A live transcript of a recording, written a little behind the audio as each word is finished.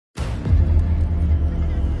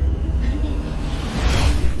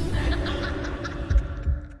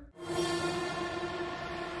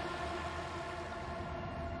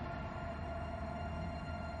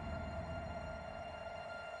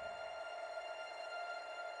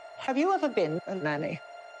Have you ever been a nanny?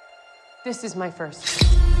 This is my first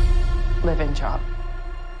live-in job.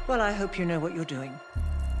 Well, I hope you know what you're doing.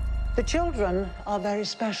 The children are very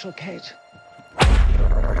special, Kate.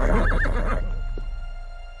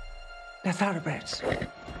 They're thoroughbreds.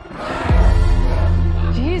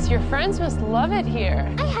 Geez, your friends must love it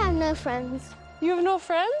here. I have no friends. You have no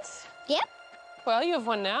friends? Yep. Well, you have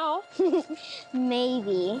one now.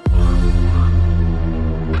 Maybe.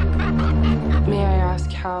 May I ask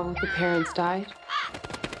how your parents died?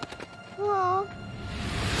 Well,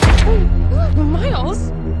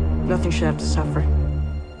 Miles? Nothing should have to suffer.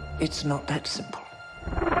 It's not that simple.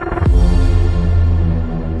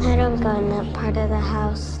 I don't go in that part of the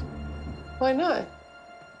house. Why not?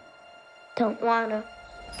 Don't wanna.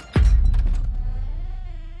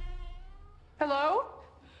 Hello?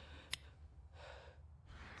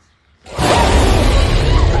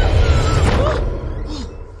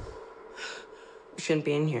 You shouldn't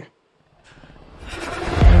be in here.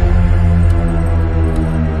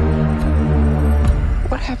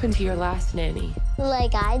 What happened to your last nanny?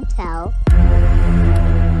 Like I'd tell.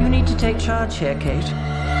 You need to take charge here, Kate.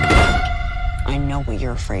 I know what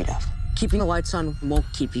you're afraid of. Keeping the lights on won't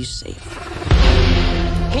keep you safe.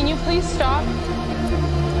 Can you please stop?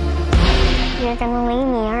 You're gonna leave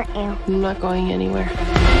me, aren't you? I'm not going anywhere.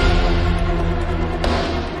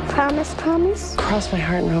 Promise, promise? Cross my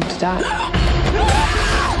heart and hope to die.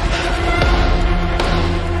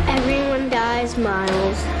 Everyone dies,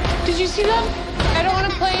 Miles. Did you see them? I don't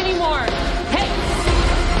want to play anymore. Hey!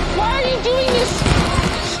 Why are you doing this?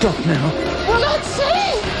 Stop now. We're not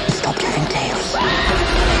safe! Stop giving tales.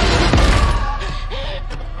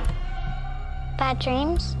 Bad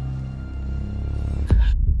dreams?